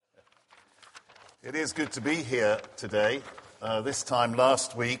It is good to be here today. This time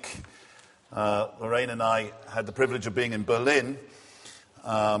last week, Lorraine and I had the privilege of being in Berlin,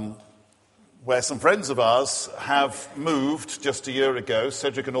 where some friends of ours have moved just a year ago,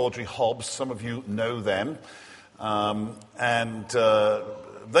 Cedric and Audrey Hobbs. Some of you know them. And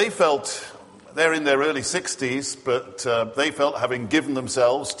they felt, they're in their early 60s, but they felt, having given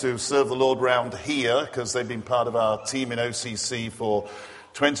themselves to serve the Lord round here, because they've been part of our team in OCC for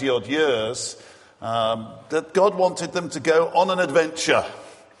 20-odd years, that God wanted them to go on an adventure.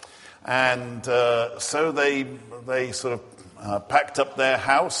 And so they sort of packed up their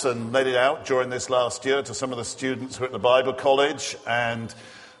house and let it out during this last year to some of the students who are at the Bible College, and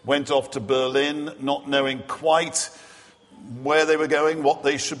went off to Berlin, not knowing quite where they were going, what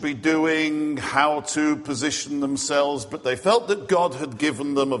they should be doing, how to position themselves. But they felt that God had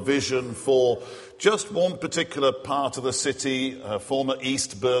given them a vision for just one particular part of the city, former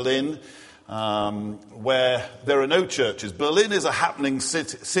East Berlin, where there are no churches. Berlin is a happening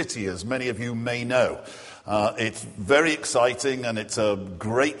city, as many of you may know. It's very exciting, and it's a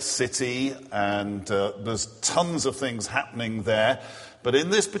great city, and there's tons of things happening there. But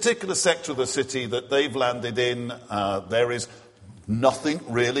in this particular sector of the city that they've landed in, there is nothing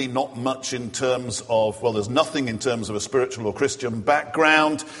really, not much in terms of, well, there's nothing in terms of a spiritual or Christian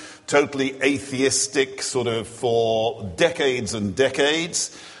background, totally atheistic sort of for decades and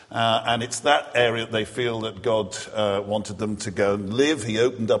decades. And it's that area that they feel that God wanted them to go and live. He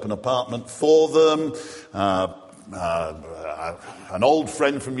opened up an apartment for them. An old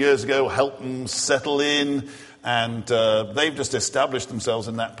friend from years ago helped them settle in. And they've just established themselves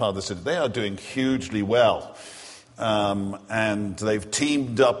in that part of the city. They are doing hugely well. And they've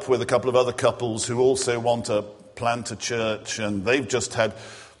teamed up with a couple of other couples who also want to plant a church. And they've just had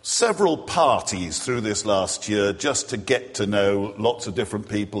several parties through this last year just to get to know lots of different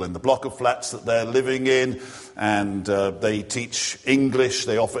people in the block of flats that they're living in. And they teach English.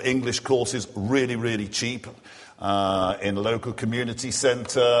 They offer English courses really, really cheap in a local community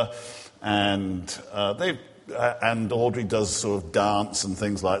centre. And and Audrey does sort of dance and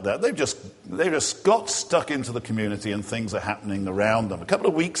things like that. They've just got stuck into the community, and things are happening around them. A couple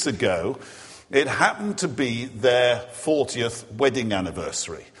of weeks ago, it happened to be their 40th wedding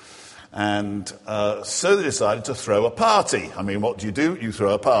anniversary. And so they decided to throw a party. I mean, what do? You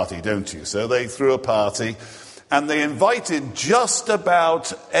throw a party, don't you? So they threw a party, and they invited just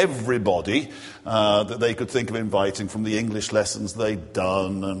about everybody that they could think of inviting, from the English lessons they'd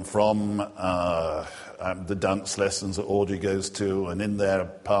done, and from the dance lessons that Audrey goes to, and in their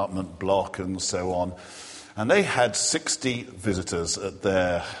apartment block, and so on. And they had 60 visitors at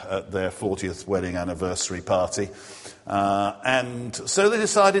their 40th wedding anniversary party. And so they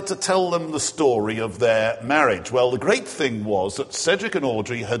decided to tell them the story of their marriage. Well, the great thing was that Cedric and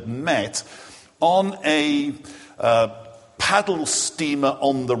Audrey had met on a paddle steamer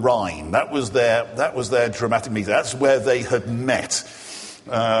on the Rhine. That was their dramatic meeting. That's where they had met.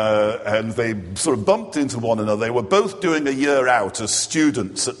 And they sort of bumped into one another. They were both doing a year out as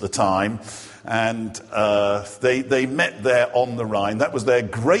students at the time. And they met there on the Rhine. That was their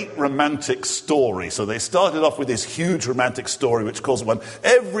great romantic story. So they started off with this huge romantic story, which caused won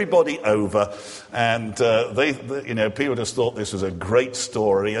everybody over. And people just thought this was a great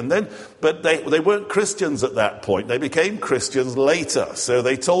story. And then, but they weren't Christians at that point. They became Christians later. So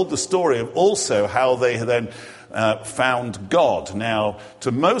they told the story of also how they then found God. Now,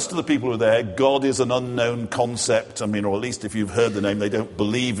 to most of the people who are there, God is an unknown concept. I mean, or at least if you've heard the name, they don't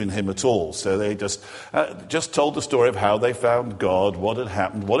believe in him at all. So they just told the story of how they found God, what had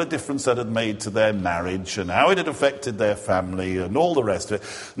happened, what a difference that had made to their marriage, and how it had affected their family, and all the rest of it.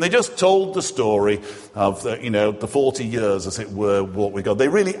 And they just told the story of the 40 years, as it were, walk with God. They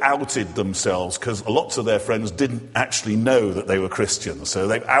really outed themselves, because lots of their friends didn't actually know that they were Christians. So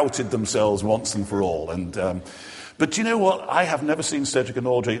they outed themselves once and for all. And but do you know what? I have never seen Cedric and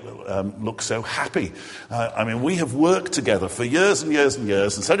Audrey look so happy. I mean, we have worked together for years and years and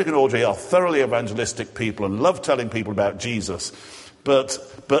years, and Cedric and Audrey are thoroughly evangelistic people and love telling people about Jesus. But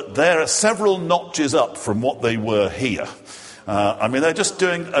they're several notches up from what they were here. They're just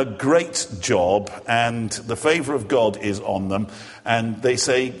doing a great job, and the favour of God is on them. And they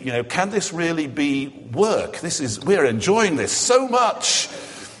say, can this really be work? We're enjoying this so much.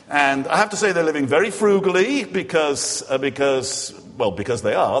 And I have to say they're living very frugally because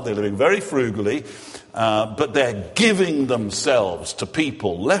they are. They're living very frugally, but they're giving themselves to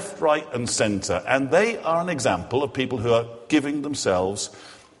people left, right and centre. And they are an example of people who are giving themselves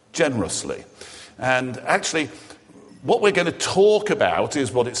generously. And actually, what we're going to talk about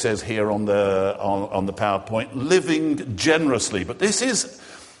is what it says here on the PowerPoint, living generously. But this is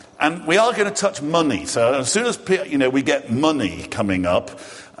And we are going to touch money. So as soon as, we get money coming up,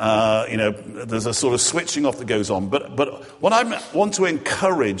 there's a sort of switching off that goes on. But what I want to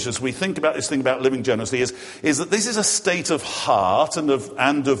encourage as we think about this thing about living generously is that this is a state of heart and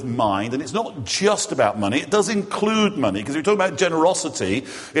of mind. And it's not just about money. It does include money. Because if we're talking about generosity,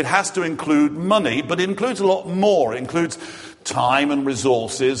 it has to include money. But it includes a lot more. It includes time and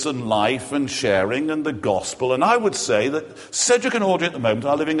resources and life and sharing and the gospel. And I would say that Cedric and Audrey at the moment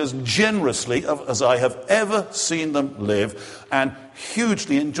are living as generously as I have ever seen them live, and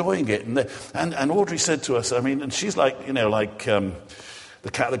hugely enjoying it. And Audrey said to us, and she's like the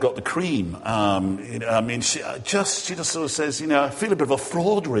cat that got the cream. She just sort of says, I feel a bit of a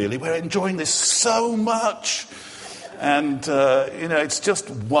fraud, really. We're enjoying this so much. And, it's just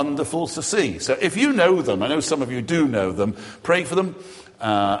wonderful to see. So if you know them, I know some of you do know them, pray for them.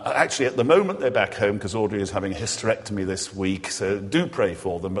 Actually, at the moment, they're back home because Audrey is having a hysterectomy this week. So do pray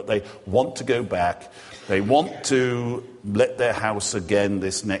for them. But they want to go back. They want to let their house again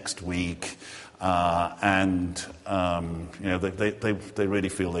this next week. They really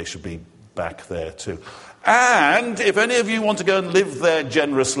feel they should be back there too. And if any of you want to go and live there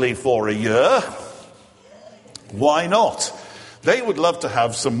generously for a year, why not? They would love to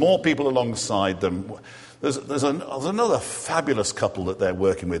have some more people alongside them. There's another fabulous couple that they're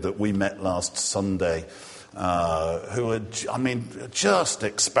working with that we met last Sunday, who are, just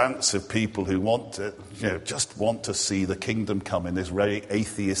expansive people who want to see the kingdom come in this very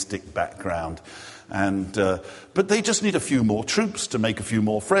atheistic background. But they just need a few more troops to make a few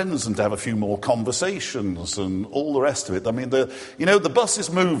more friends and to have a few more conversations and all the rest of it. The bus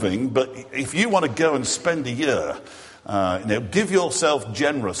is moving, but if you want to go and spend a year, give yourself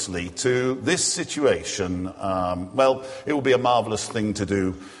generously to this situation, it will be a marvellous thing to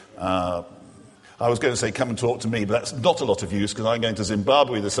do. I was going to say, come and talk to me, but that's not a lot of use because I'm going to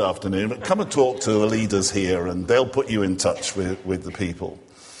Zimbabwe this afternoon. But come and talk to the leaders here and they'll put you in touch with the people.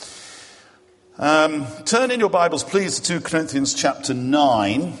 Turn in your Bibles, please, to 2 Corinthians chapter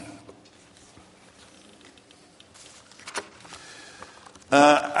 9.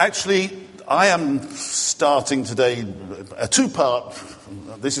 I am starting today a two-part.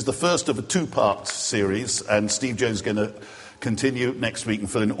 This is the first of a two-part series, and Steve Jones is going to continue next week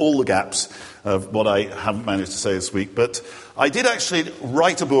and fill in all the gaps of what I haven't managed to say this week. But I did actually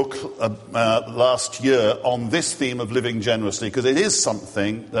write a book last year on this theme of living generously, because it is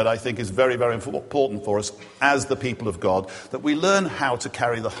something that I think is very, very important for us as the people of God, that we learn how to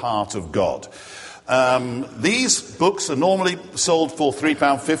carry the heart of God. These books are normally sold for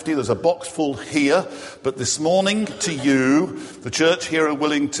 £3.50. There's a box full here. But this morning, to you, the church here are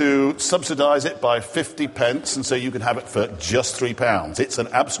willing to subsidise it by 50 pence, and so you can have it for just £3. It's an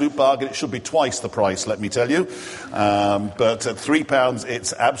absolute bargain. It should be twice the price, let me tell you. But at £3,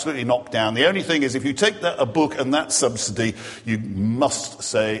 it's absolutely knocked down. The only thing is, if you take a book and that subsidy, you must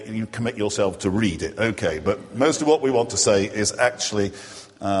say you commit yourself to read it. Okay, but most of what we want to say is actually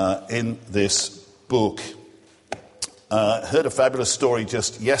in this book. Heard a fabulous story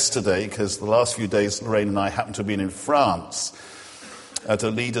just yesterday, because the last few days Lorraine and I happened to have been in France at a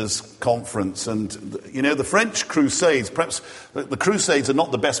leaders' conference. And, the French Crusades, perhaps the Crusades are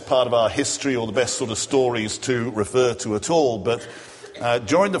not the best part of our history or the best sort of stories to refer to at all, but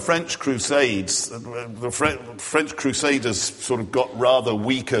during the French Crusades, the French Crusaders sort of got rather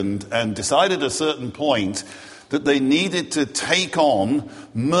weakened and decided at a certain point that they needed to take on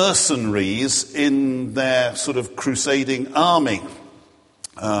mercenaries in their sort of crusading army.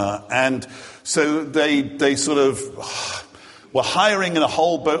 And so they sort of were hiring in a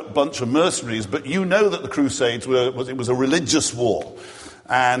whole bunch of mercenaries, but you know that the Crusades it was a religious war.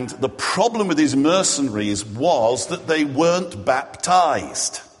 And the problem with these mercenaries was that they weren't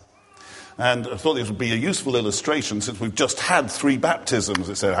baptized. And I thought this would be a useful illustration, since we've just had 3 baptisms,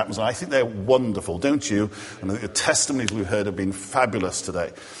 it so happens. And I think they're wonderful, don't you? And the testimonies we've heard have been fabulous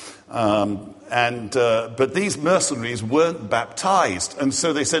today. But these mercenaries weren't baptized. And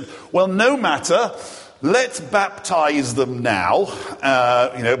so they said, well, no matter, let's baptize them now,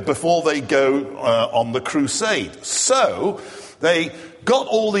 before they go on the crusade. So they got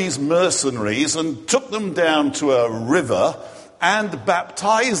all these mercenaries and took them down to a river and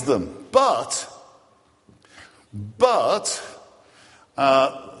baptized them. But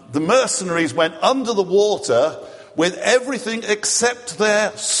the mercenaries went under the water with everything except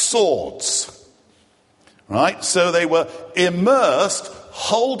their swords. Right? So they were immersed,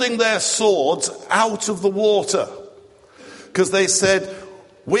 holding their swords out of the water. Because they said,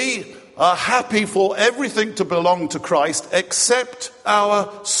 we are happy for everything to belong to Christ except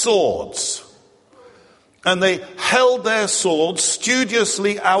our swords. And they held their swords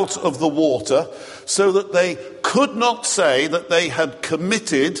studiously out of the water so that they could not say that they had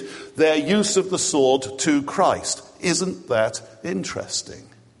committed their use of the sword to Christ. Isn't that interesting?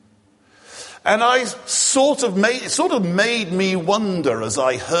 And it sort of made me wonder as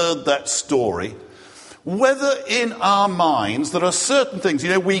I heard that story, whether in our minds there are certain things,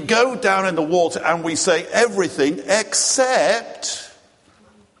 we go down in the water and we say everything except,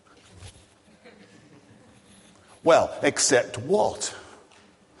 well, except what?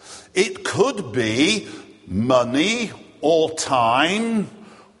 It could be money or time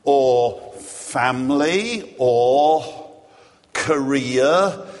or family or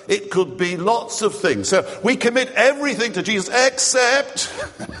career. It could be lots of things. So we commit everything to Jesus except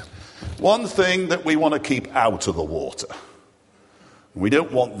one thing that we want to keep out of the water. We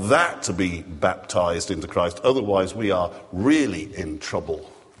don't want that to be baptized into Christ. Otherwise, we are really in trouble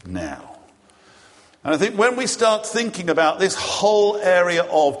now. And I think when we start thinking about this whole area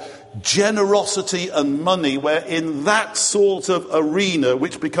of generosity and money, we're in that sort of arena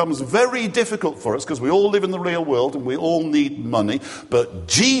which becomes very difficult for us because we all live in the real world and we all need money. But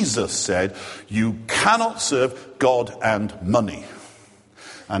Jesus said, you cannot serve God and money.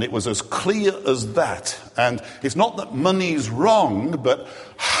 And it was as clear as that. And it's not that money's wrong, but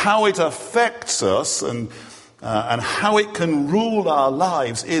how it affects us and how it can rule our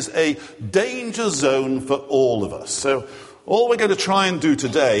lives is a danger zone for all of us. So all we're going to try and do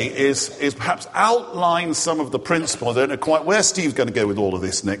today is perhaps outline some of the principles. I don't know quite where Steve's going to go with all of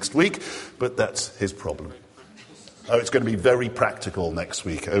this next week, but that's his problem. Oh, it's going to be very practical next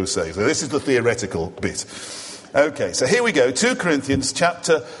week, so this is the theoretical bit. Okay, so here we go, 2 Corinthians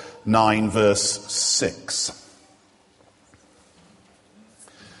chapter 9, verse 6.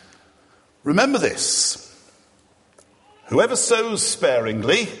 Remember this. Whoever sows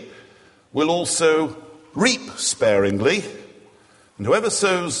sparingly will also reap sparingly, and whoever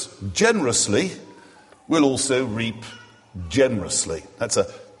sows generously will also reap generously. That's a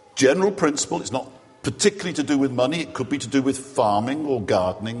general principle. It's not particularly to do with money. It could be to do with farming or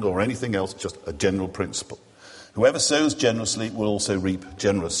gardening or anything else, just a general principle. Whoever sows generously will also reap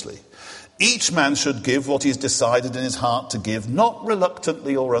generously. Each man should give what he's decided in his heart to give, not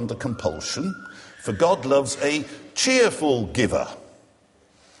reluctantly or under compulsion, for God loves a cheerful giver.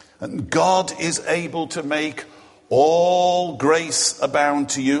 And God is able to make all grace abound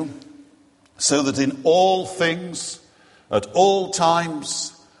to you, so that in all things, at all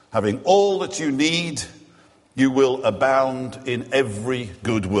times, having all that you need, you will abound in every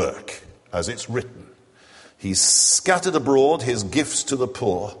good work, as it's written. He's scattered abroad his gifts to the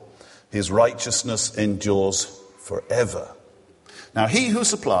poor. His righteousness endures forever. Now he who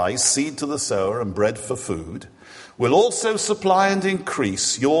supplies seed to the sower and bread for food will also supply and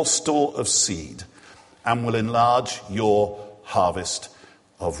increase your store of seed and will enlarge your harvest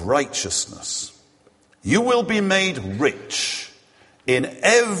of righteousness. You will be made rich in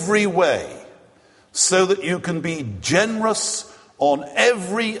every way so that you can be generous on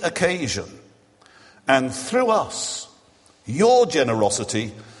every occasion. And through us, your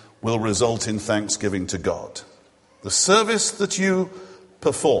generosity will result in thanksgiving to God. The service that you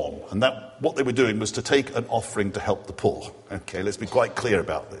perform, and that what they were doing was to take an offering to help the poor. Okay, let's be quite clear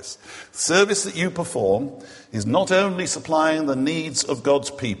about this. The service that you perform is not only supplying the needs of God's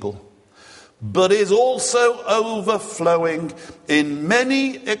people, but is also overflowing in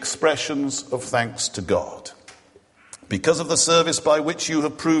many expressions of thanks to God. Because of the service by which you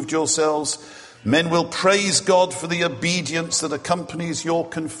have proved yourselves, men will praise God for the obedience that accompanies your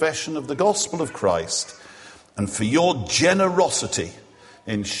confession of the gospel of Christ and for your generosity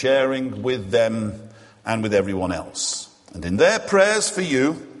in sharing with them and with everyone else. And in their prayers for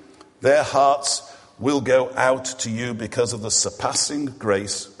you, their hearts will go out to you because of the surpassing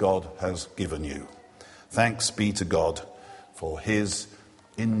grace God has given you. Thanks be to God for his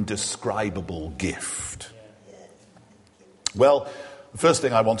indescribable gift. Well, the first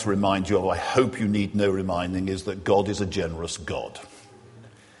thing I want to remind you of, I hope you need no reminding, is that God is a generous God.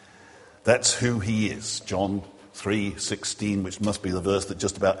 That's who he is. John 3:16, which must be the verse that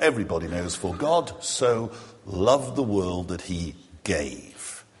just about everybody knows. For God so loved the world that he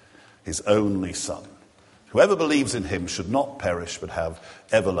gave his only son. Whoever believes in him should not perish but have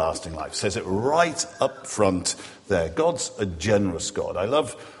everlasting life. Says it right up front there. God's a generous God. I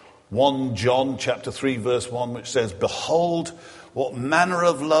love 1 John chapter 3 verse 1, which says, behold, what manner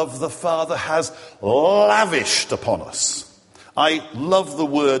of love the Father has lavished upon us. I love the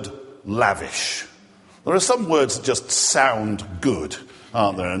word lavish. There are some words that just sound good,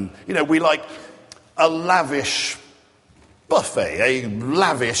 aren't there? And, we like a lavish buffet, a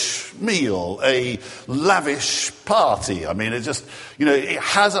lavish meal, a lavish party. I mean, it just, it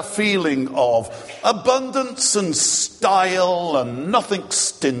has a feeling of abundance and style and nothing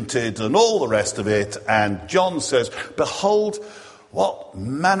stinted and all the rest of it. And John says, behold, what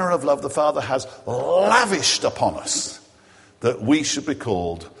manner of love the Father has lavished upon us, that we should be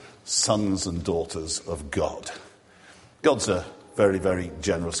called sons and daughters of God. God's a very, very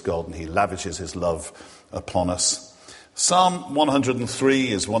generous God, and he lavishes his love upon us. Psalm 103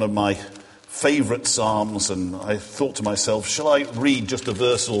 is one of my favourite psalms, and I thought to myself, shall I read just a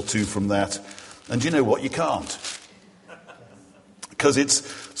verse or two from that? And you know what? You can't. Because it's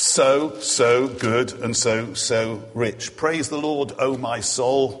so, so good and so, so rich. Praise the Lord, O my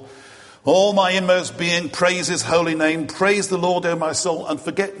soul. All my inmost being, praise his holy name. Praise the Lord, O my soul, and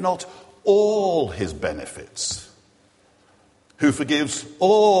forget not all his benefits, who forgives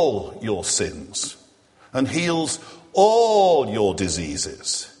all your sins and heals all your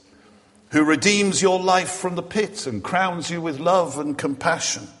diseases, who redeems your life from the pit and crowns you with love and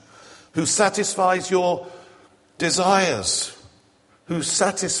compassion, who satisfies your desires, with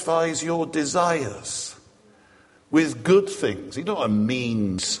good things. He's not a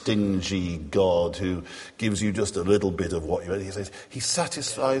mean, stingy God who gives you just a little bit of what you want. He says he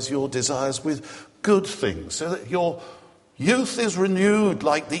satisfies your desires with good things, so that your youth is renewed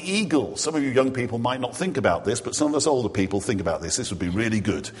like the eagle. Some of you young people might not think about this, but some of us older people think about this. This would be really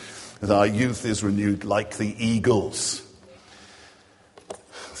good, that our youth is renewed like the eagles.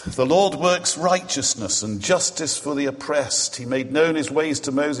 The Lord works righteousness and justice for the oppressed. He made known his ways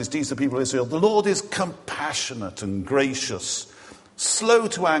to Moses, deeds to the people of Israel. The Lord is compassionate and gracious, slow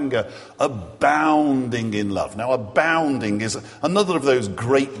to anger, abounding in love. Now, abounding is another of those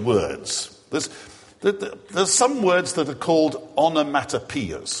great words. There's some words that are called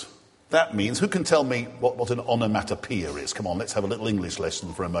onomatopoeias. That means, who can tell me what an onomatopoeia is? Come on, let's have a little English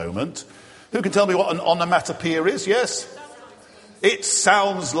lesson for a moment. Who can tell me what an onomatopoeia is? Yes? It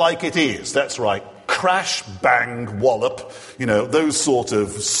sounds like it is. That's right. Crash, bang, wallop, those sort of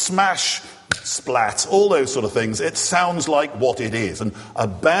smash, splat, all those sort of things. It sounds like what it is. And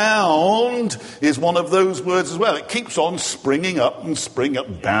abound is one of those words as well. It keeps on springing up,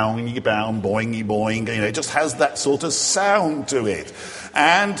 boungy, bound, boingy, boing. It just has that sort of sound to it.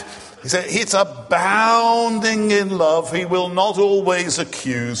 And he said, it's abounding in love. He will not always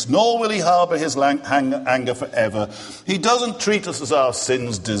accuse, nor will he harbour his anger forever. He doesn't treat us as our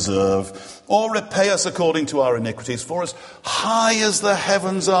sins deserve, or repay us according to our iniquities. For as high as the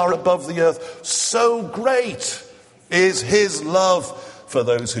heavens are above the earth, so great is his love for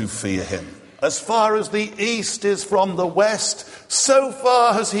those who fear him. As far as the east is from the west, so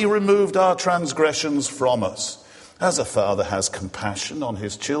far has he removed our transgressions from us. As a father has compassion on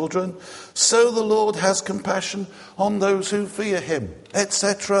his children, so the Lord has compassion on those who fear him,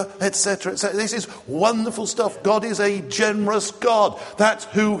 etc., etc., etc. This is wonderful stuff. God is a generous God. That's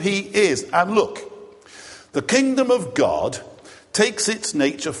who he is. And look, the kingdom of God takes its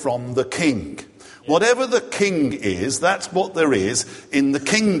nature from the king. Whatever the king is, that's what there is in the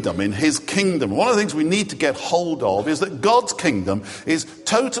kingdom, in his kingdom. One of the things we need to get hold of is that God's kingdom is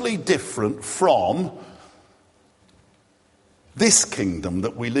totally different from this kingdom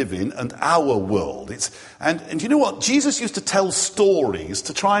that we live in and our world. And you know what? Jesus used to tell stories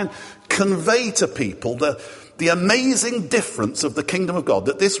to try and convey to people the amazing difference of the kingdom of God,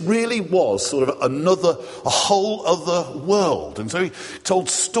 that this really was sort of a whole other world. And so he told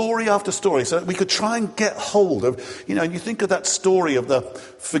story after story so that we could try and get hold of, and you think of that story of the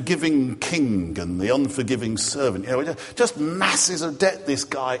forgiving king and the unforgiving servant, just masses of debt this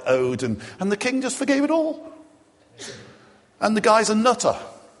guy owed, and the king just forgave it all. And the guy's a nutter.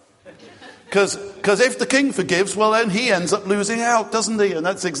 Because if the king forgives, well, then he ends up losing out, doesn't he? And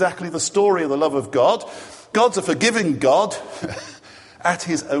that's exactly the story of the love of God. God's a forgiving God at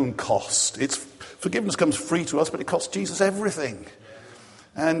his own cost. Forgiveness comes free to us, but it costs Jesus everything.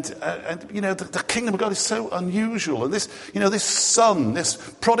 And the kingdom of God is so unusual. And this son, this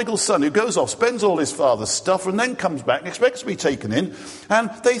prodigal son who goes off, spends all his father's stuff, and then comes back and expects to be taken in. And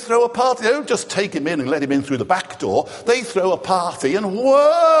they throw a party. They don't just take him in and let him in through the back door. They throw a party, and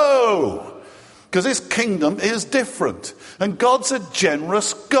whoa! Because this kingdom is different. And God's a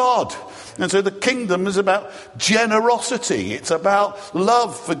generous God. And so the kingdom is about generosity. It's about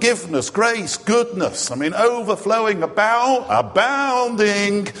love, forgiveness, grace, goodness. Overflowing, abounding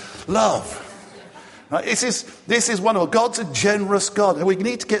love. Right? This is wonderful. God's a generous God. And we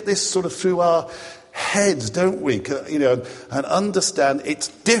need to get this sort of through our heads, don't we? And understand it's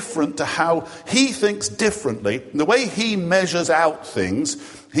different to how he thinks differently. The way he measures out things,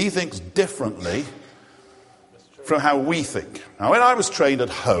 he thinks differently from how we think. Now, when I was trained at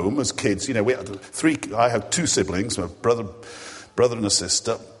home as kids, I had two siblings, a brother and a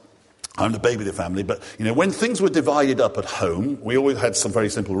sister. I'm the baby of the family, but, when things were divided up at home, we always had some very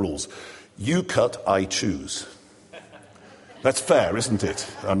simple rules. You cut, I choose. That's fair, isn't it?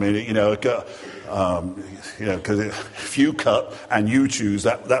 I mean, because if you cut and you choose,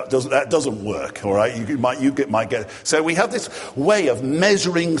 that doesn't work. All right, you might get. So we have this way of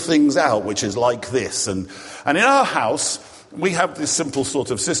measuring things out, which is like this, and in our house we have this simple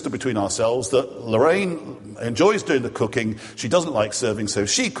sort of system between ourselves that Lorraine enjoys doing the cooking. She doesn't like serving, so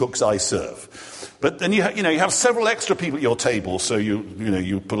she cooks, I serve. But then you have several extra people at your table, so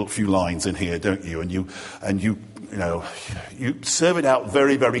you put a few lines in here, don't you? And you serve it out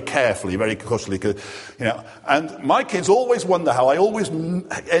very, very carefully, very cautiously. And my kids always wonder how I always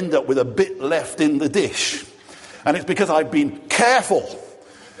end up with a bit left in the dish. And it's because I've been careful.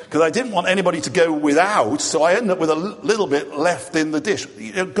 Because I didn't want anybody to go without, so I end up with a little bit left in the dish.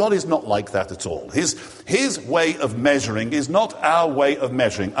 God is not like that at all. His way of measuring is not our way of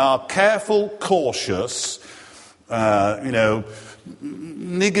measuring. Our careful, cautious,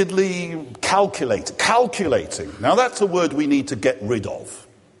 niggardly calculating. Now that's a word we need to get rid of.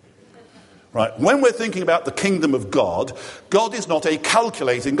 Right? When we're thinking about the kingdom of God, God is not a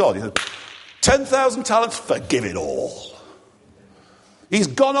calculating God. He says, 10,000 talents, forgive it all. He's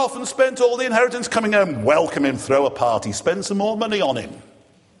gone off and spent all the inheritance, coming home, welcome him, throw a party, spend some more money on him.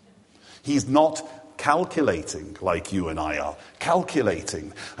 He's not calculating like you and I are.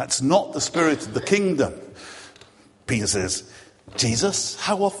 Calculating. That's not the spirit of the kingdom. Peter says, Jesus,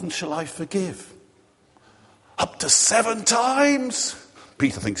 how often shall I forgive? Up to 7 times?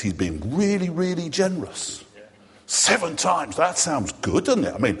 Peter thinks he's being really, really generous. 7 times, that sounds good, doesn't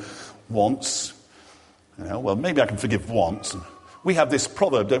it? I mean, once, maybe I can forgive once. We have this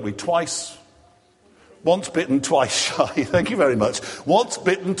proverb, don't we? Once bitten, twice shy. Thank you very much. Once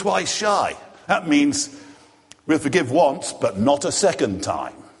bitten, twice shy. That means we'll forgive once, but not a second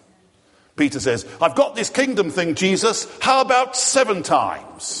time. Peter says, I've got this kingdom thing, Jesus. How about 7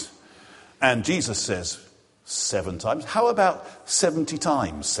 times? And Jesus says, 7 times? How about 70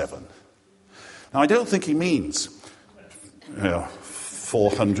 times 7? Now, I don't think he means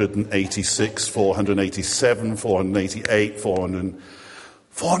 486, 487, 488,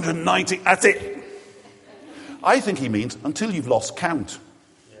 490. That's it. I think he means until you've lost count.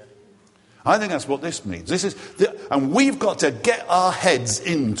 I think that's what this means. And we've got to get our heads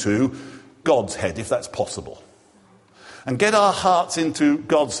into God's head, if that's possible. And get our hearts into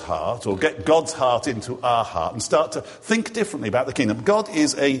God's heart, or get God's heart into our heart, and start to think differently about the kingdom. God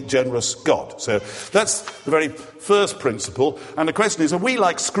is a generous God. So that's the very first principle. And the question is, are we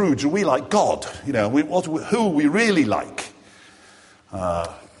like Scrooge? Are we like God? Who are we really like?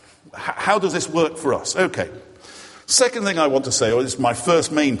 How does this work for us? Okay. Second thing I want to say, or this is my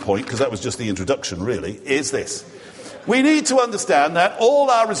first main point, because that was just the introduction really, is this. We need to understand that all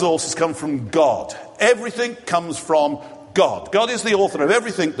our resources come from God. Everything comes from God. God is the author of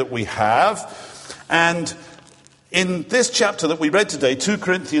everything that we have. And in this chapter that we read today, 2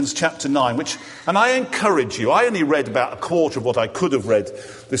 Corinthians chapter 9, and I encourage you, I only read about a quarter of what I could have read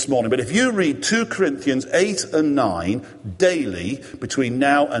this morning, but if you read 2 Corinthians 8 and 9 daily between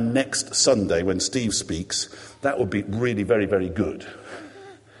now and next Sunday when Steve speaks, that would be really very, very good.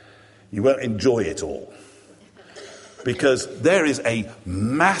 You won't enjoy it all. Because there is a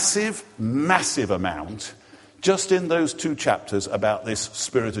massive, massive amount just in those 2 chapters about this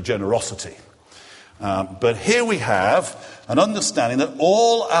spirit of generosity. But here we have an understanding that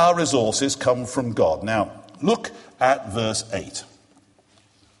all our resources come from God. Now, look at verse 8.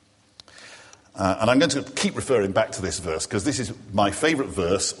 And I'm going to keep referring back to this verse because this is my favourite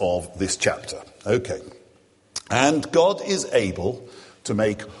verse of this chapter. Okay. And God is able to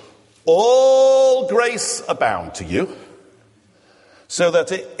make all grace abound to you, so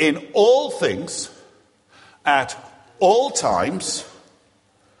that in all things, at all times,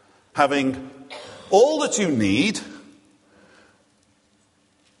 having all that you need,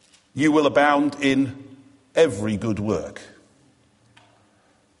 you will abound in every good work.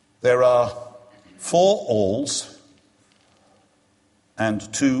 There are 4 alls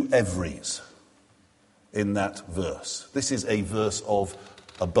and 2 everys in that verse. This is a verse of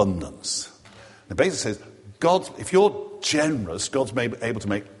abundance. It basically says, God, if you're generous, God's able to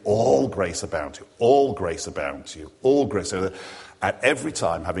make all grace abound to you. All grace abound to you. All grace. So at every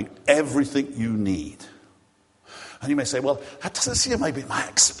time, having everything you need. And you may say, well, that doesn't seem to be my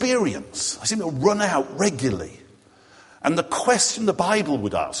experience. I seem to run out regularly. And the question the Bible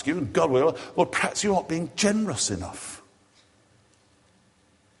would ask you, and God will, well, perhaps you're not being generous enough.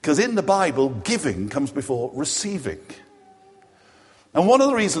 Because in the Bible, giving comes before receiving. And one of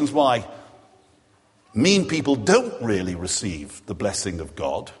the reasons why mean people don't really receive the blessing of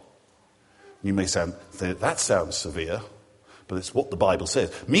God, you may say, that sounds severe, but it's what the Bible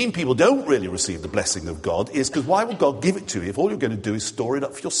says. Mean people don't really receive the blessing of God is because why would God give it to you if all you're going to do is store it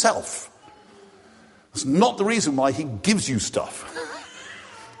up for yourself? It's not the reason why he gives you stuff.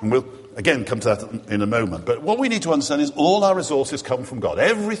 And we'll, again, come to that in a moment. But what we need to understand is all our resources come from God.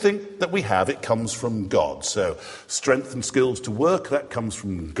 Everything that we have, it comes from God. So strength and skills to work, that comes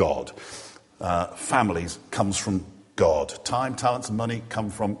from God. Families comes from God. Time, talents, and money come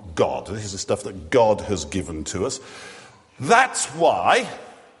from God. This is the stuff that God has given to us. That's why,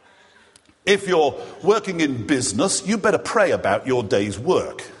 if you're working in business, you better pray about your day's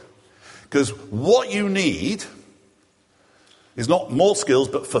work. Because what you need is not more skills,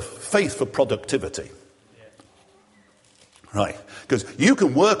 but for faith for productivity. Right. Because you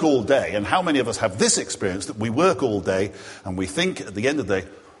can work all day, and how many of us have this experience that we work all day and we think at the end of the day,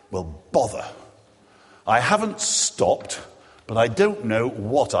 well, bother. I haven't stopped, but I don't know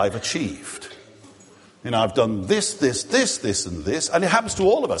what I've achieved. You know, I've done this, and this, and it happens to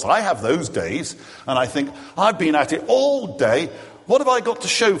all of us. I have those days, and I think, I've been at it all day. What have I got to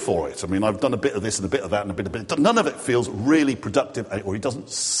show for it? I mean, I've done a bit of this and a bit of that and a bit of it. None of it feels really productive, or it doesn't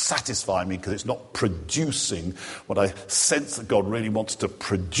satisfy me because it's not producing what I sense that God really wants to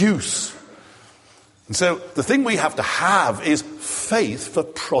produce. And so the thing we have to have is faith for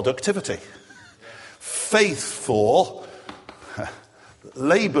productivity. Faith for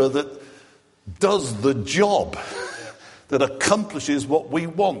labour that does the job, that accomplishes what we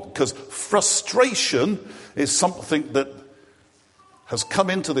want. Because frustration is something that has come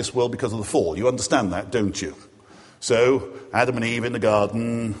into this world because of the fall. You understand that, don't you? So, Adam and Eve in the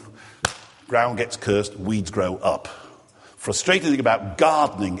garden, ground gets cursed, weeds grow up. Frustrating thing about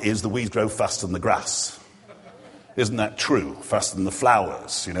gardening is the weeds grow faster than the grass. Isn't that true? Faster than the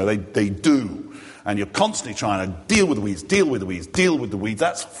flowers. You know, they do. And you're constantly trying to deal with the weeds, deal with the weeds, deal with the weeds.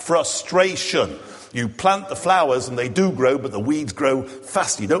 That's frustration. You plant the flowers and they do grow, but the weeds grow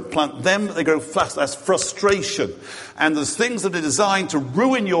faster. You don't plant them, but they grow faster. That's frustration. And there's things that are designed to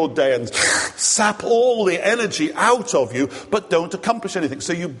ruin your day and sap all the energy out of you, but don't accomplish anything.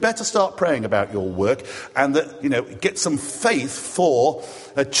 So you better start praying about your work and that, you know, get some faith for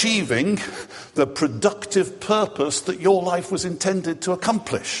achieving the productive purpose that your life was intended to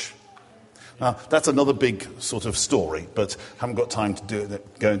accomplish. Now, that's another big sort of story, but haven't got time to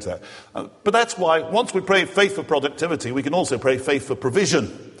go into that. But that's why once we pray faith for productivity, we can also pray faith for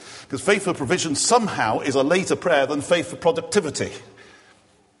provision. Because faith for provision somehow is a later prayer than faith for productivity.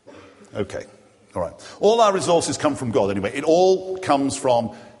 Okay, all right. All our resources come from God anyway. It all comes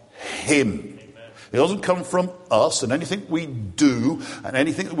from Him. It doesn't come from us, and anything we do, and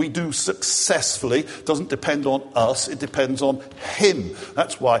anything that we do successfully doesn't depend on us, it depends on Him.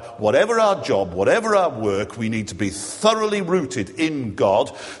 That's why whatever our job, whatever our work, we need to be thoroughly rooted in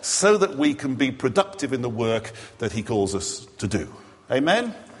God so that we can be productive in the work that He calls us to do.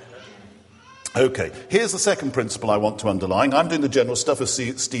 Amen? Okay, here's the second principle I want to underline. I'm doing the general stuff, as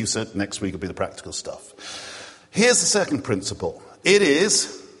Steve said, next week will be the practical stuff. Here's the second principle. It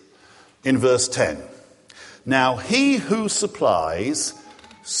is in verse 10. Now he who supplies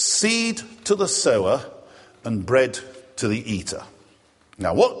seed to the sower and bread to the eater.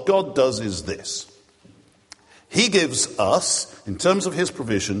 Now what God does is this. He gives us, in terms of his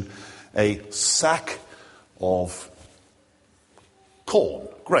provision, a sack of corn,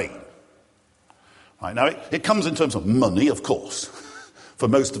 grain. Right, now it comes in terms of money, of course, for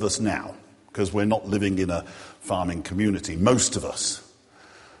most of us now, because we're not living in a farming community, most of us.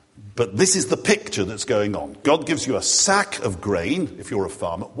 But this is the picture that's going on. God gives you a sack of grain, if you're a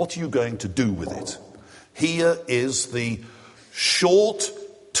farmer. What are you going to do with it? Here is the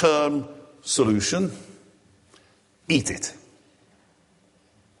short-term solution. Eat it.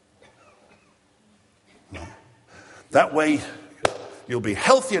 No. That way, you'll be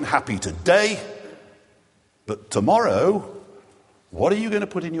healthy and happy today, but tomorrow, what are you going to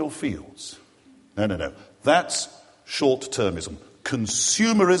put in your fields? No. That's short-termism.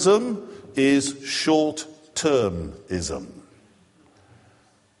 Consumerism is short-termism.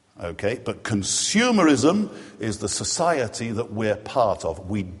 Okay, but consumerism is the society that we're part of.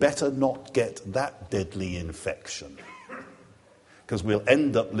 We'd better not get that deadly infection, because we'll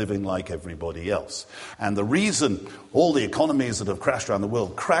end up living like everybody else. And the reason all the economies that have crashed around the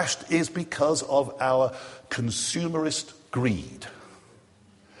world crashed is because of our consumerist greed,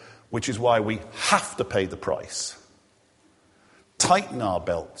 which is why we have to pay the price. Tighten our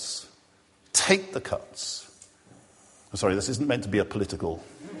belts. Take the cuts. I'm sorry, this isn't meant to be a political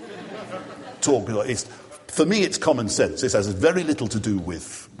talk. For me, it's common sense. This has very little to do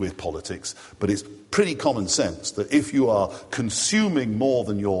with politics, but it's pretty common sense that if you are consuming more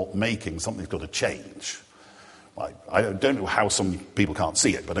than you're making, something's got to change. I don't know how some people can't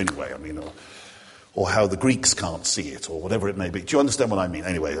see it, but anyway, I mean, or how the Greeks can't see it, or whatever it may be. Do you understand what I mean?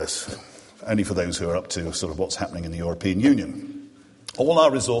 Anyway, that's only for those who are up to sort of what's happening in the European Union. All our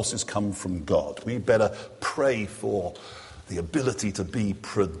resources come from God. We better pray for the ability to be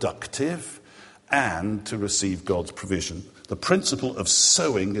productive and to receive God's provision. The principle of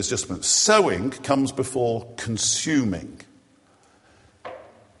sowing is just sowing comes before consuming.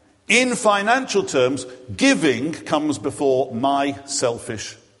 In financial terms, giving comes before my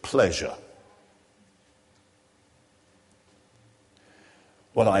selfish pleasure.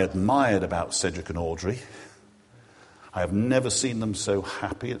 What I admired about Cedric and Audrey, I have never seen them so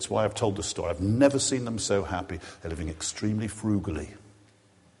happy. It's why I've told the story. I've never seen them so happy. They're living extremely frugally.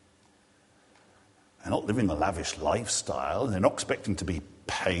 They're not living a lavish lifestyle. They're not expecting to be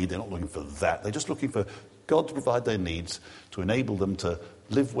paid. They're not looking for that. They're just looking for God to provide their needs, to enable them to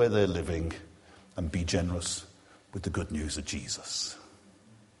live where they're living and be generous with the good news of Jesus.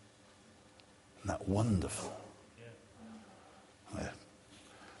 Isn't that wonderful? Yeah.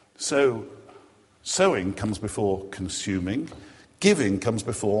 So, sowing comes before consuming. Giving comes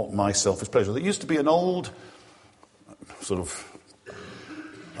before my selfish pleasure. There used to be an old,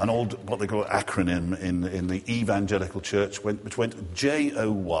 what they call acronym in the evangelical church, which went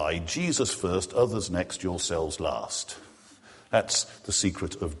JOY, Jesus first, others next, yourselves last. That's the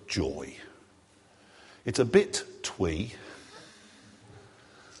secret of joy. It's a bit twee,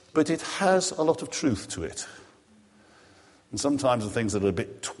 but it has a lot of truth to it. And sometimes the things that are a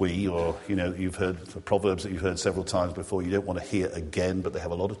bit twee, or, you've heard the proverbs that you've heard several times before, you don't want to hear again, but they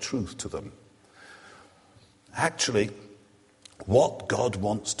have a lot of truth to them. Actually, what God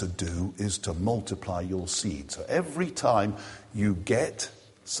wants to do is to multiply your seed. So every time you get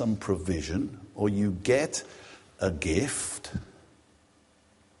some provision or you get a gift,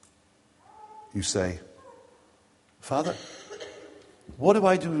 you say, Father, what do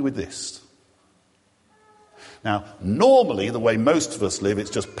I do with this? Now, normally, the way most of us live,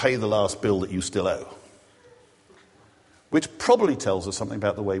 it's just pay the last bill that you still owe, which probably tells us something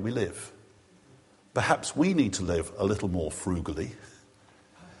about the way we live. Perhaps we need to live a little more frugally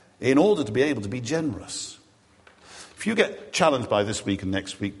in order to be able to be generous. If you get challenged by this week and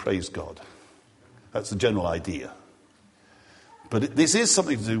next week, praise God. That's the general idea. But this is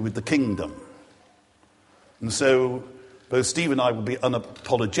something to do with the kingdom. And so both Steve and I will be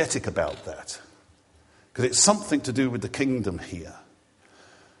unapologetic about that, because it's something to do with the kingdom here.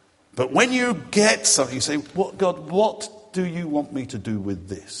 But when you get something, you say, God, what do you want me to do with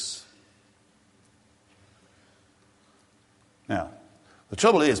this? Now, the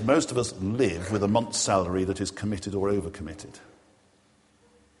trouble is, most of us live with a month's salary that is committed or overcommitted.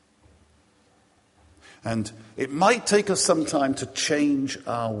 And it might take us some time to change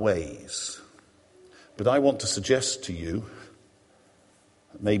our ways. But I want to suggest to you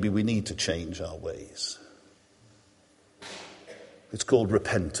that maybe we need to change our ways. It's called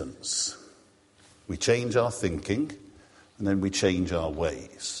repentance. We change our thinking, and then we change our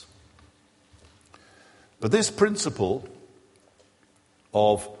ways. But this principle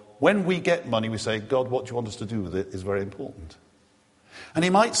of when we get money, we say, God, what do you want us to do with it, is very important. And he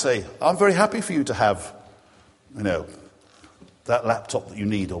might say, I'm very happy for you to have, that laptop that you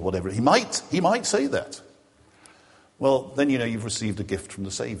need or whatever. He might say that. Well, then you've received a gift from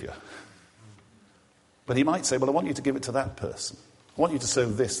the Saviour. But he might say, well, I want you to give it to that person. I want you to sow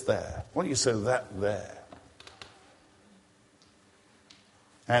this there. I want you to sow that there.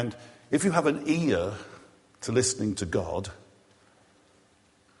 And if you have an ear to listening to God,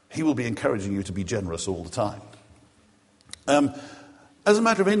 he will be encouraging you to be generous all the time. As a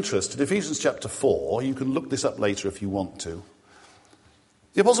matter of interest, in Ephesians chapter 4, you can look this up later if you want to,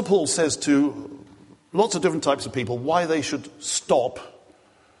 the Apostle Paul says to lots of different types of people why they should stop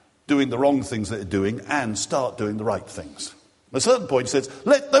doing the wrong things that they're doing and start doing the right things. At a certain point he says,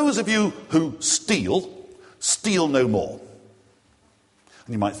 let those of you who steal no more.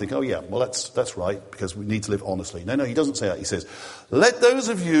 And you might think, oh yeah, well that's right, because we need to live honestly. No, he doesn't say that. He says, let those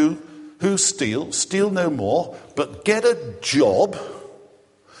of you who steal no more, but get a job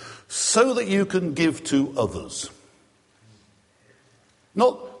so that you can give to others.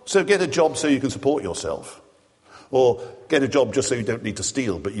 Not so get a job so you can support yourself, or get a job just so you don't need to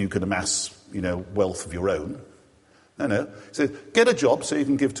steal, but you can amass, wealth of your own. No. He says, get a job so you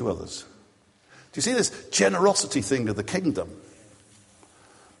can give to others. Do you see this generosity thing of the kingdom?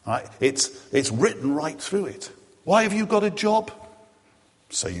 Right? It's written right through it. Why have you got a job?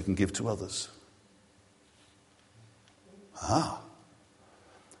 so you can give to others.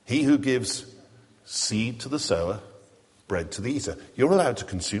 He who gives seed to the sower, bread to the eater. You're allowed to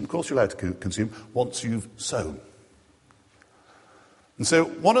consume, of course you're allowed to consume, once you've sown. And so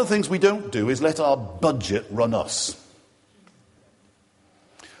one of the things we don't do is let our budget run us.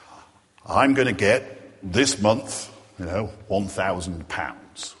 I'm going to get this month,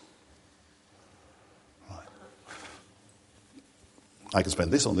 £1,000. Right. I can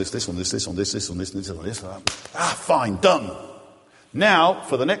spend this on this, this on this, this on this, this on this, this on this. Fine, done. Now,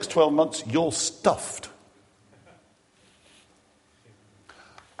 for the next 12 months, you're stuffed.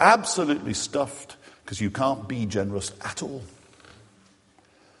 Absolutely stuffed, because you can't be generous at all.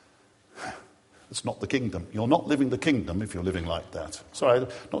 It's not the kingdom. You're not living the kingdom if you're living like that. Sorry, I'm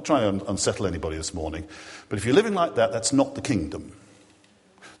not trying to unsettle anybody this morning, but if you're living like that, that's not the kingdom.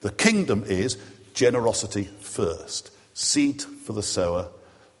 The kingdom is generosity first. Seed for the sower,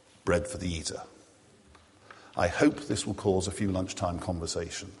 bread for the eater. I hope this will cause a few lunchtime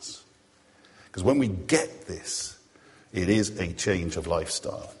conversations. Because when we get this, it is a change of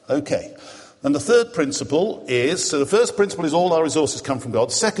lifestyle. Okay. And the third principle is, so the first principle is all our resources come from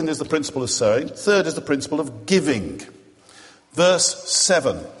God. Second is the principle of sowing. Third is the principle of giving. Verse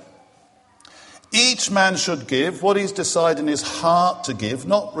 7. Each man should give what he's decided in his heart to give,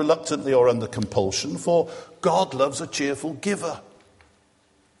 not reluctantly or under compulsion, for God loves a cheerful giver.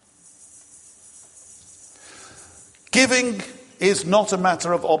 Giving is not a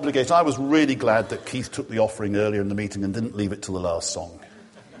matter of obligation. I was really glad that Keith took the offering earlier in the meeting and didn't leave it till the last song.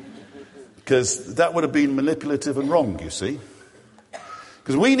 Because that would have been manipulative and wrong, you see.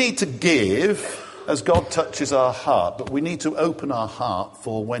 Because we need to give as God touches our heart, but we need to open our heart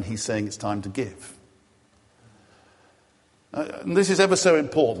for when he's saying it's time to give. And this is ever so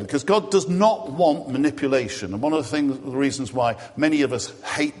important, because God does not want manipulation. And one of the reasons why many of us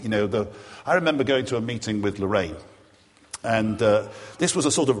hate, I remember going to a meeting with Lorraine. And this was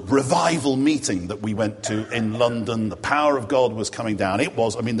a sort of revival meeting that we went to in London. The power of God was coming down. It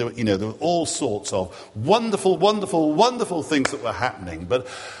was, there were all sorts of wonderful, wonderful, wonderful things that were happening. But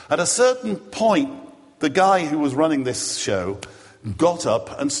at a certain point, the guy who was running this show got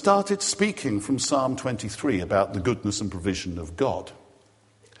up and started speaking from Psalm 23 about the goodness and provision of God.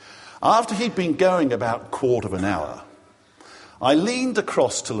 After he'd been going about a quarter of an hour, I leaned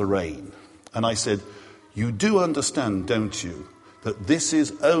across to Lorraine and I said, "You do understand, don't you, that this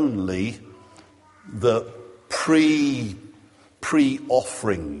is only the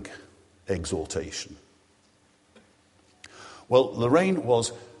pre-offering exhortation?" Well, Lorraine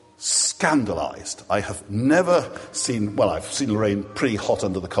was scandalized. I have never seen, I've seen Lorraine pretty hot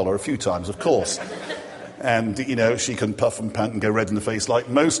under the collar a few times, of course. And, she can puff and pant and go red in the face like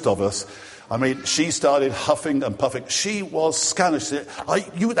most of us. She started huffing and puffing. She was scandalous. She said,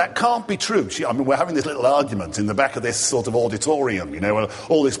 that can't be true. We're having this little argument in the back of this sort of auditorium, where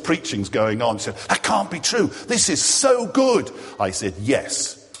all this preaching's going on. She said, "That can't be true. This is so good." I said,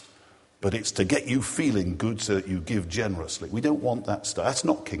 "Yes, but it's to get you feeling good so that you give generously." We don't want that stuff. That's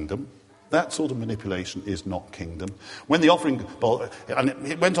not kingdom. That sort of manipulation is not kingdom. When the offering bowl, and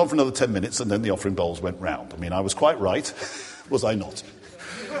it went on for another 10 minutes, and then the offering bowls went round. I was quite right, was I not?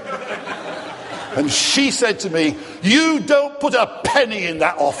 And she said to me, "You don't put a penny in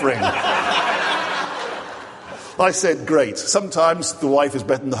that offering." I said, "Great. Sometimes the wife is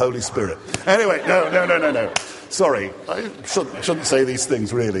better than the Holy Spirit." Anyway, no. Sorry, I shouldn't say these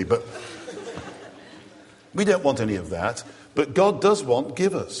things really, but we don't want any of that. But God does want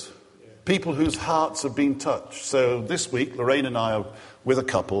givers. People whose hearts have been touched. So this week, Lorraine and I are with a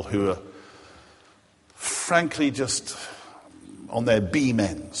couple who are frankly just on their beam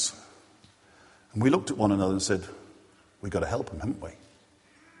ends. And we looked at one another and said, "We've got to help them, haven't we?"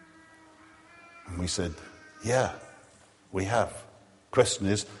 And we said, "Yeah, we have." Question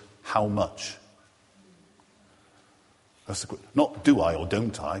is, how much? That's not do I or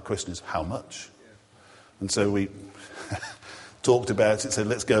don't I. Question is, how much? And so we talked about it, said,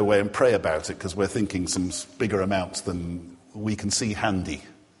 let's go away and pray about it, because we're thinking some bigger amounts than we can see handy.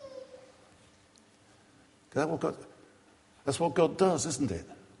 That's what God does, isn't it?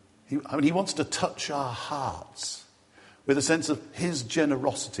 He wants to touch our hearts with a sense of his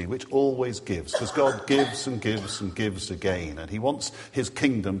generosity, which always gives, because God gives and gives and gives again. And he wants his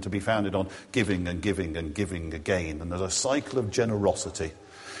kingdom to be founded on giving and giving and giving again. And there's a cycle of generosity.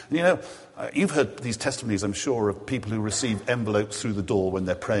 And you've heard these testimonies, I'm sure, of people who receive envelopes through the door when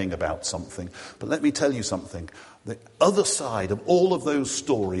they're praying about something. But let me tell you something. The other side of all of those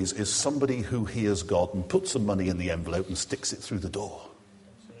stories is somebody who hears God and puts some money in the envelope and sticks it through the door.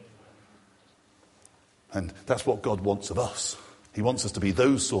 And that's what God wants of us. He wants us to be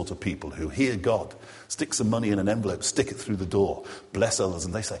those sort of people who hear God, stick some money in an envelope, stick it through the door, bless others,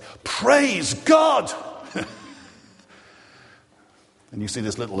 and they say, "Praise God!" And you see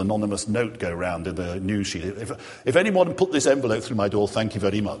this little anonymous note go around in the news sheet. If anyone put this envelope through my door, thank you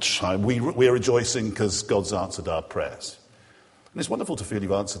very much. We're rejoicing because God's answered our prayers. And it's wonderful to feel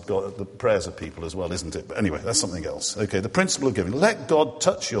you've answered the prayers of people as well, isn't it? But anyway, that's something else. Okay, the principle of giving. Let God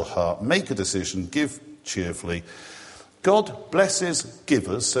touch your heart, make a decision, give cheerfully. God blesses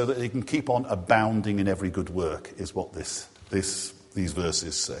givers so that he can keep on abounding in every good work, is what these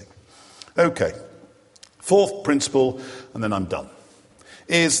verses say. Okay, fourth principle, and then I'm done,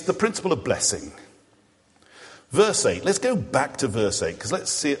 is the principle of blessing. Verse 8. Let's go back to verse 8, because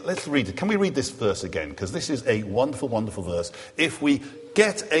let's read it. Can we read this verse again? Because this is a wonderful, wonderful verse. If we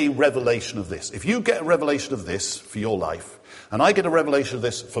get a revelation of this, if you get a revelation of this for your life, and I get a revelation of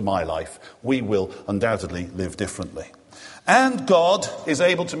this for my life, we will undoubtedly live differently. And God is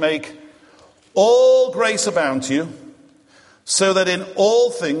able to make all grace abound to you, so that in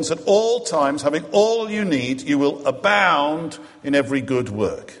all things, at all times, having all you need, you will abound in every good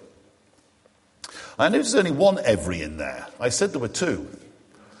work. I notice there's only one every in there. I said there were two.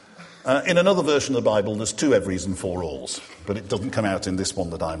 In another version of the Bible, there's two everys and four alls, but it doesn't come out in this one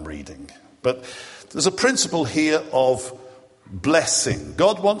that I'm reading. But there's a principle here of blessing.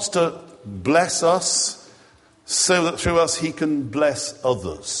 God wants to bless us so that through us he can bless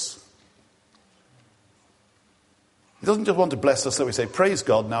others. He doesn't just want to bless us so we say, "Praise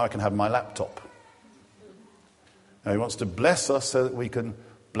God, now I can have my laptop." No, he wants to bless us so that we can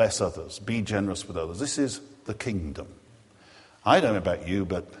bless others, be generous with others. This is the kingdom. I don't know about you,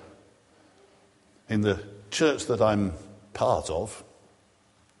 but in the church that I'm part of,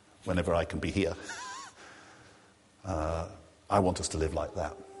 whenever I can be here, I want us to live like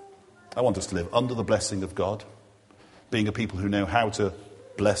that. I want us to live under the blessing of God, being a people who know how to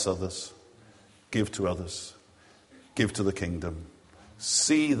bless others, give to others, give to the kingdom,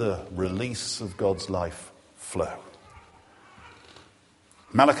 see the release of God's life flow.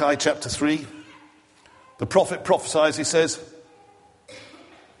 Malachi chapter 3, the prophet prophesies, he says,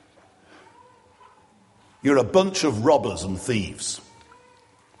 "You're a bunch of robbers and thieves."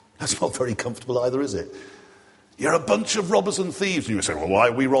 That's not very comfortable either, is it? You're a bunch of robbers and thieves. And you say, "Well, why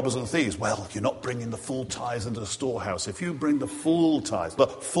are we robbers and thieves?" Well, you're not bringing the full tithe into the storehouse. If you bring the full tithe,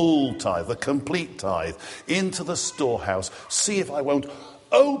 the complete tithe into the storehouse, see if I won't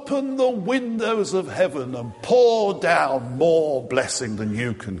open the windows of heaven and pour down more blessing than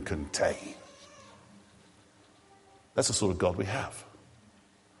you can contain. That's the sort of God we have.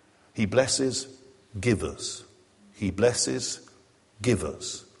 He blesses givers. He blesses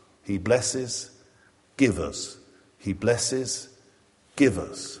givers. He blesses givers. He blesses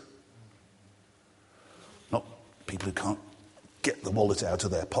givers. Not people who can't get the wallet out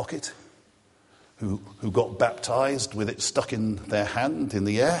of their pocket, who got baptized with it stuck in their hand in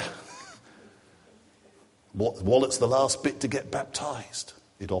the air. Wallet's the last bit to get baptized.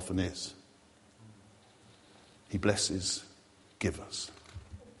 It often is. He blesses givers.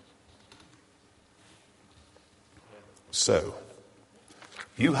 So,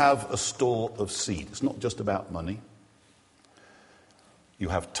 you have a store of seed. It's not just about money. You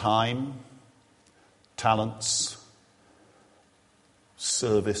have time, talents,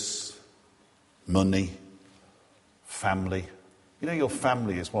 service, money, family. You know, your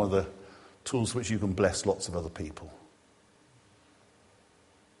family is one of the tools which you can bless lots of other people.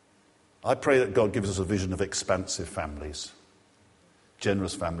 I pray that God gives us a vision of expansive families,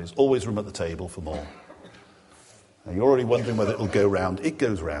 generous families, always room at the table for more. And you're already wondering whether it'll go round. It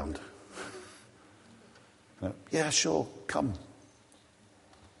goes round. Yeah, sure, come.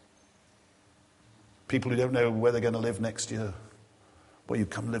 People who don't know where they're going to live next year, well, you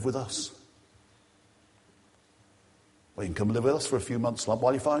come live with us. Well, you can come live with us for a few months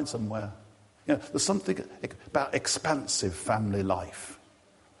while you find somewhere. You know, there's something about expansive family life.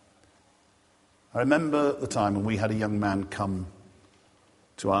 I remember the time when we had a young man come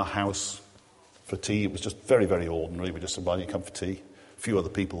to our house for tea. It was just very, very ordinary. We just said, "Why don't you come for tea?" A few other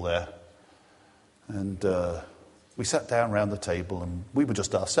people there. And we sat down around the table and we were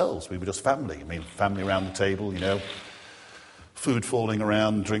just ourselves. We were just family. I mean, family around the table, you know. Food falling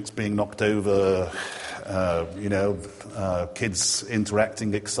around, drinks being knocked over, kids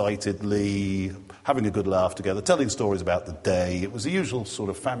interacting excitedly, having a good laugh together, telling stories about the day. It was the usual sort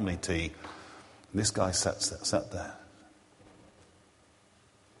of family tea. And this guy sat there.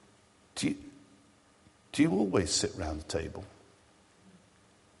 Do you always sit round the table?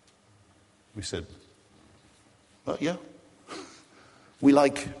 We said, "Well, yeah. We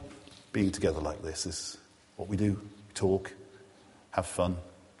like being together like this. This is what we do. We talk, have fun.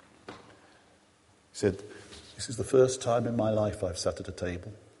 He said, this is the first time in my life I've sat at a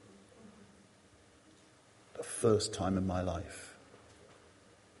table. The first time in my life.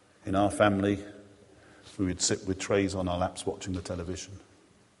 In our family, we would sit with trays on our laps watching the television.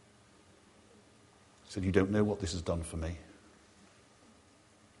 He said, you don't know what this has done for me.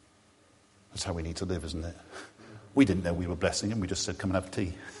 That's how we need to live, isn't it? We didn't know we were blessing him. We just said, come and have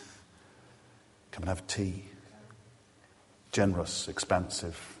tea. Come and have tea. Generous,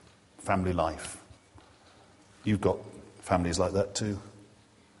 expansive, family life. You've got families like that too.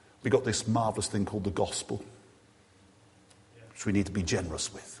 We've got this marvellous thing called the gospel, which we need to be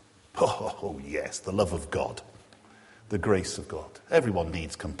generous with. Oh, yes, the love of God, the grace of God. Everyone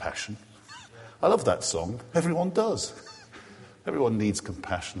needs compassion. I love that song. Everyone does. Everyone needs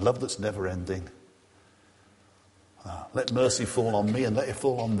compassion, love that's never ending. Let mercy fall on me and let it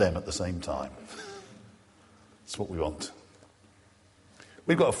fall on them at the same time. That's what we want.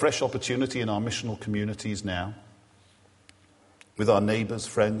 We've got a fresh opportunity in our missional communities now, with our neighbours,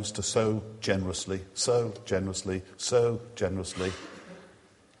 friends, to sow generously, so generously, so generously.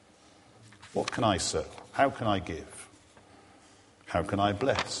 What can I sow? How can I give? How can I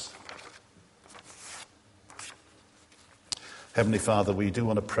bless? Heavenly Father, we do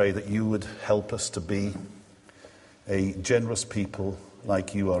want to pray that you would help us to be a generous people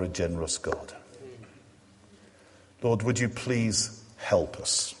like you are a generous God. Lord, would you please help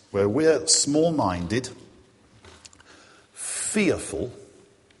us where we're small-minded, fearful,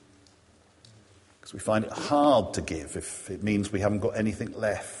 because we find it hard to give if it means we haven't got anything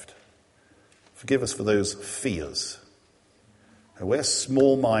left. Forgive us for those fears. And we're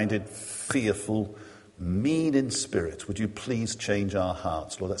small-minded, fearful, mean in spirit. Would you please change our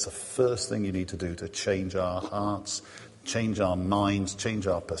hearts? Lord, that's the first thing you need to do, to change our hearts, change our minds, change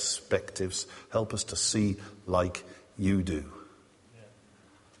our perspectives. Help us to see like you do.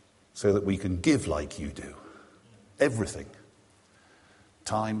 So that we can give like you do. Everything.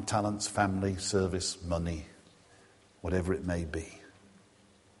 Time, talents, family, service, money, whatever it may be.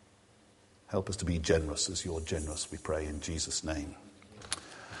 Help us to be generous as you're generous, we pray in Jesus' name.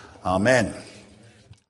 Amen.